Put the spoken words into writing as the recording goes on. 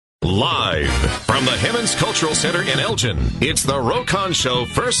Live from the Hemmens Cultural Center in Elgin, it's the Roe Conn Show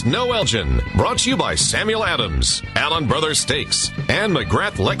First Noelgin, brought to you by Samuel Adams, Allen Brothers Steaks, and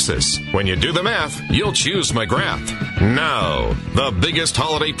McGrath Lexus. When you do the math, you'll choose McGrath. Now, the biggest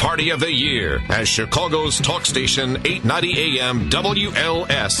holiday party of the year, as Chicago's talk station 890 AM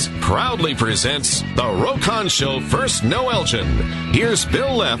WLS proudly presents the Roe Conn Show First Noelgin. Here's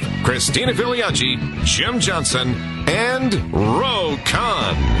Bill Leff, Christina Filiaggi, Jim Johnson, and Roe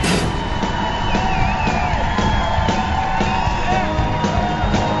Conn.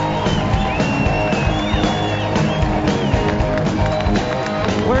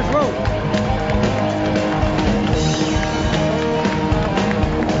 Where's Roe?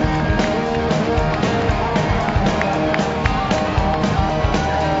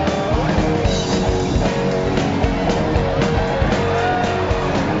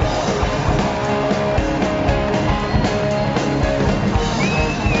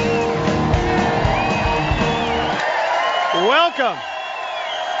 Welcome.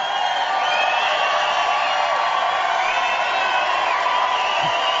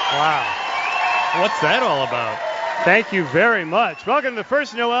 Wow. What's that all about? Thank you very much. Welcome to the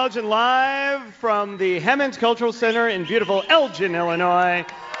First Noelgin live from the Hemmens Cultural Center in beautiful Elgin, Illinois.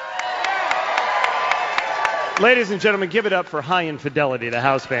 Ladies and gentlemen, give it up for High Infidelity, the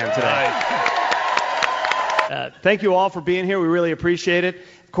house band today. Thank you all for being here. We really appreciate it.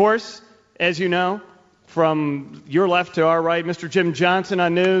 Of course, as you know, from your left to our right, Mr. Jim Johnson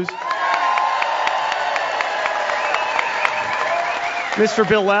on news. Mr.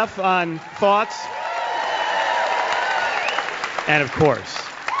 Bill Leff on thoughts. And, of course,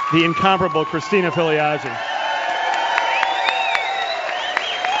 the incomparable Christina Filiaggi.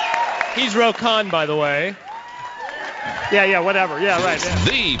 He's Roe Conn, by the way. Yeah, whatever. Yeah, right. Yeah.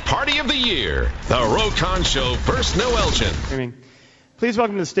 The party of the year, the Roe Conn Show First Noelgin. Please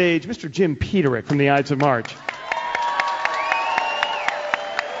welcome to the stage Mr. Jim Petrik from the Ides of March.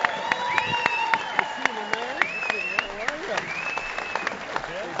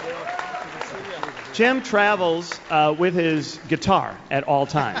 Jim travels with his guitar at all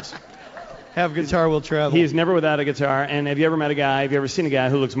times. Have guitar will travel. He is never without a guitar. And have you ever seen a guy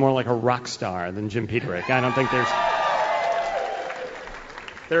who looks more like a rock star than Jim Petrik? I don't think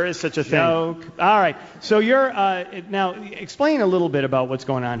there is such a thing. Joke. All right. So you're now explain a little bit about what's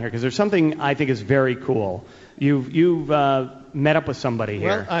going on here, because there's something I think is very cool. You've met up with somebody here.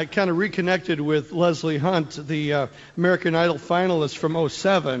 Well, I kind of reconnected with Leslie Hunt, the American Idol finalist from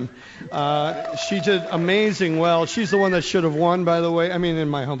 '07. She did amazing well. She's the one that should have won, by the way. I mean, in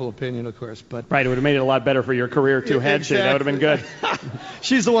my humble opinion, of course. But right, it would have made it a lot better for your career too. Had she, that would have been good.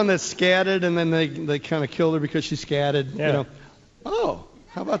 She's the one that scatted, and then they kind of killed her because she scatted. Yeah. You know. Oh.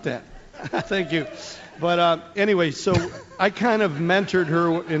 How about that? Thank you. But anyway, so I kind of mentored her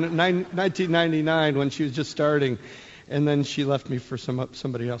in 1999 when she was just starting, and then she left me for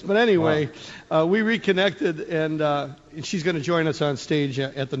somebody else. But anyway, wow. We reconnected, and she's going to join us on stage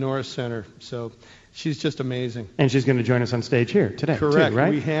at the Norris Center. So she's just amazing. And she's going to join us on stage here today. Correct. Too,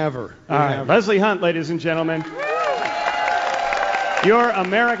 right? We have her. All right. Leslie Hunt, ladies and gentlemen. Your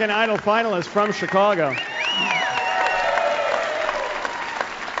American Idol finalist from Chicago.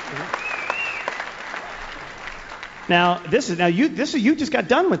 Now, you just got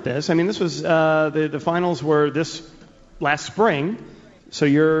done with this. I mean, this was the finals were this last spring, so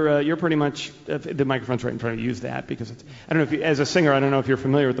you're pretty much the microphone's right in front of you. Use that because it's, I don't know if as a singer, I don't know if you're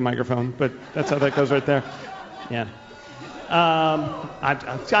familiar with the microphone, but that's how that goes right there. Yeah. I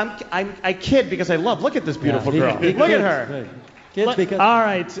kid because I look at this beautiful girl. Look at her. All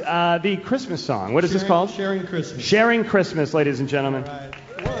right, the Christmas song. What is this called? Sharing Christmas. Sharing Christmas, ladies and gentlemen. All right.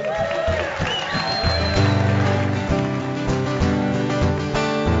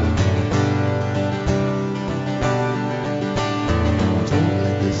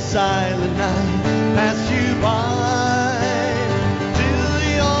 Silent night pass you by, fill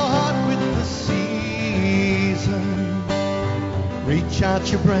your heart with the season, reach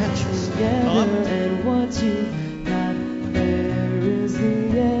out your branches together, and what you've got there is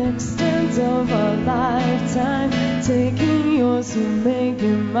the extent of a lifetime, taking yours to make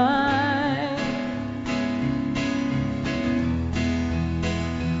it mine.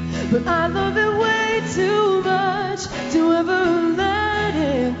 But I love it way too much to ever let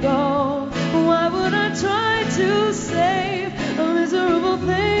it go. Why would I try to save a miserable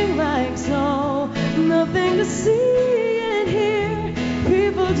thing like snow? Nothing to see and hear,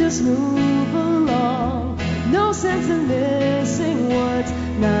 people just move along. No sense in missing words,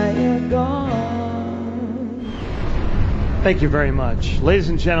 now you're gone. Thank you very much. Ladies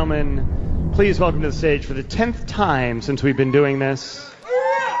and gentlemen, please welcome to the stage for the 10th time since we've been doing this,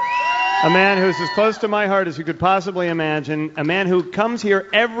 A man who's as close to my heart as you could possibly imagine. A man who comes here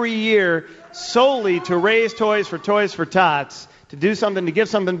every year solely to raise toys for Tots, to do something, to give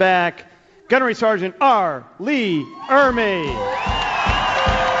something back. Gunnery Sergeant R. Lee Ermey.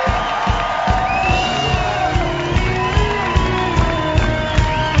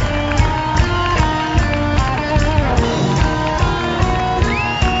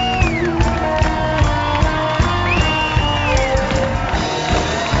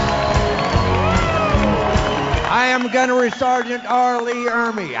 I am Gunnery Sergeant R. Lee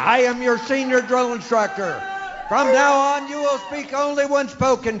Ermey. I am your senior drill instructor. From now on, you will speak only when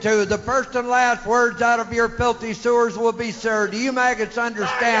spoken to. The first and last words out of your filthy sewers will be, sir. Do you maggots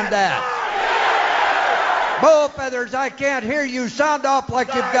understand that? Bull feathers, I can't hear you. Sound off like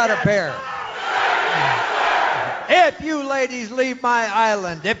you've got a pair. If you ladies leave my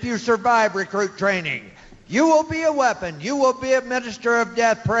island, if you survive recruit training, you will be a weapon. You will be a minister of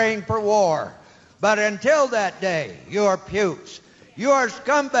death praying for war. But until that day, you are pukes. You are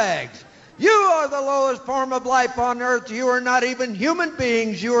scumbags. You are the lowest form of life on earth. You are not even human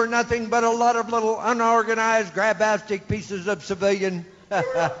beings. You are nothing but a lot of little unorganized, grabastic pieces of civilian. All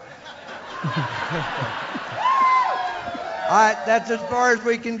right, that's as far as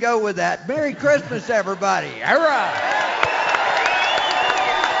we can go with that. Merry Christmas, everybody. All right.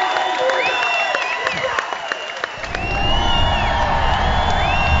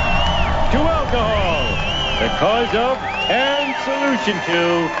 The cause of and solution to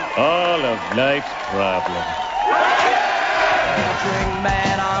all of life's problems. Drink,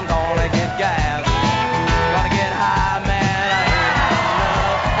 man, I'm gonna get gas. Gonna get high, man, I ain't had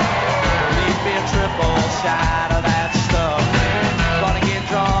enough. Leave me a triple shot of that stuff. Gonna get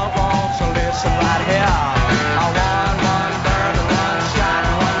drunk, won't so listen right here. I want one bourbon, one shot,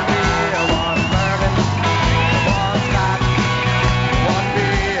 one beer, one bourbon, one scotch, one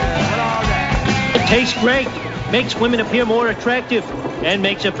beer, and all that. It tastes great, makes women appear more attractive, and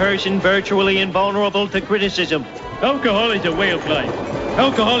makes a person virtually invulnerable to criticism. Alcohol is a way of life.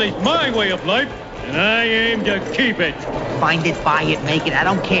 Alcohol is my way of life, and I aim to keep it. Find it, buy it, make it, I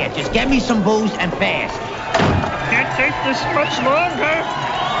don't care. Just get me some booze and fast. Can't take this much longer.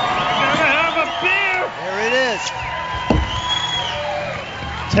 Gotta have a beer. There it is.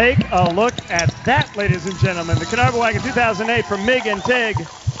 Take a look at that, ladies and gentlemen. The Carnarvon Wagon 2008 from Mig and Tig.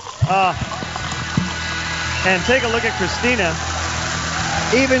 And take a look at Christina.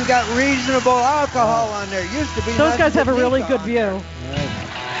 Even got reasonable alcohol on there. Used to be. Those guys have a really good view.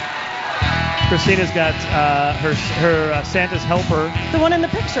 Christina's got her Santa's helper. The one in the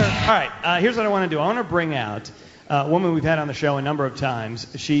picture. All right, here's what I want to do. I want to bring out a woman we've had on the show a number of times.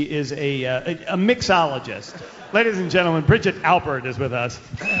 She is a mixologist. Ladies and gentlemen, Bridget Alpert is with us.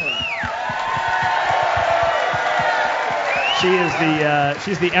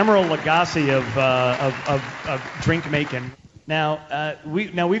 She's the Emerald Lagasse of drink making. Now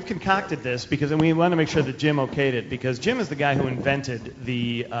we've concocted this because we want to make sure that Jim okayed it, because Jim is the guy who invented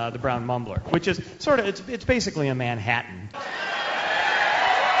the brown mumbler, which is sort of it's basically a Manhattan.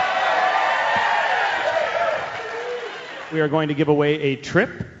 We are going to give away a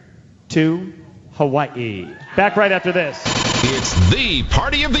trip to Hawaii. Back right after this. It's the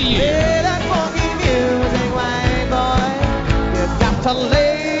party of the year. Play that funky music, white boy. You got to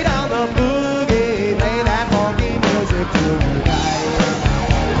lay down the boogie. Play that funky music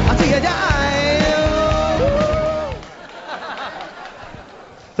tonight until you die.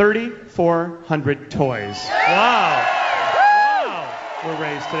 3,400 toys. Wow. Were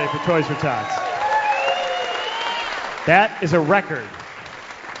raised today for Toys for Tots. That is a record.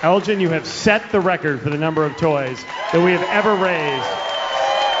 Elgin, you have set the record for the number of toys that we have ever raised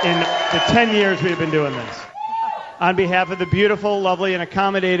in the 10 years we have been doing this. On behalf of the beautiful, lovely, and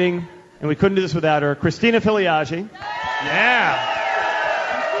accommodating, and we couldn't do this without her, Christina Filiaggi. Yeah.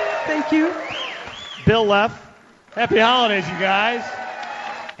 Thank you. Bill Leff. Happy holidays, you guys.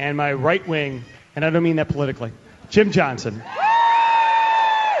 And my right wing, and I don't mean that politically, Jim Johnson.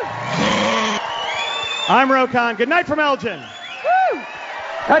 I'm Roe Conn. Good night from Elgin. Woo!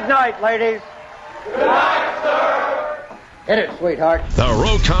 Good night, ladies. Good night, sir. Hit it, sweetheart. The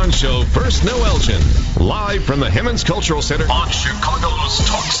Roe Conn Show, First Noelgin, live from the Hemmens Cultural Center on Chicago's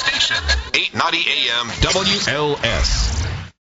talk station, 890 AM WLS.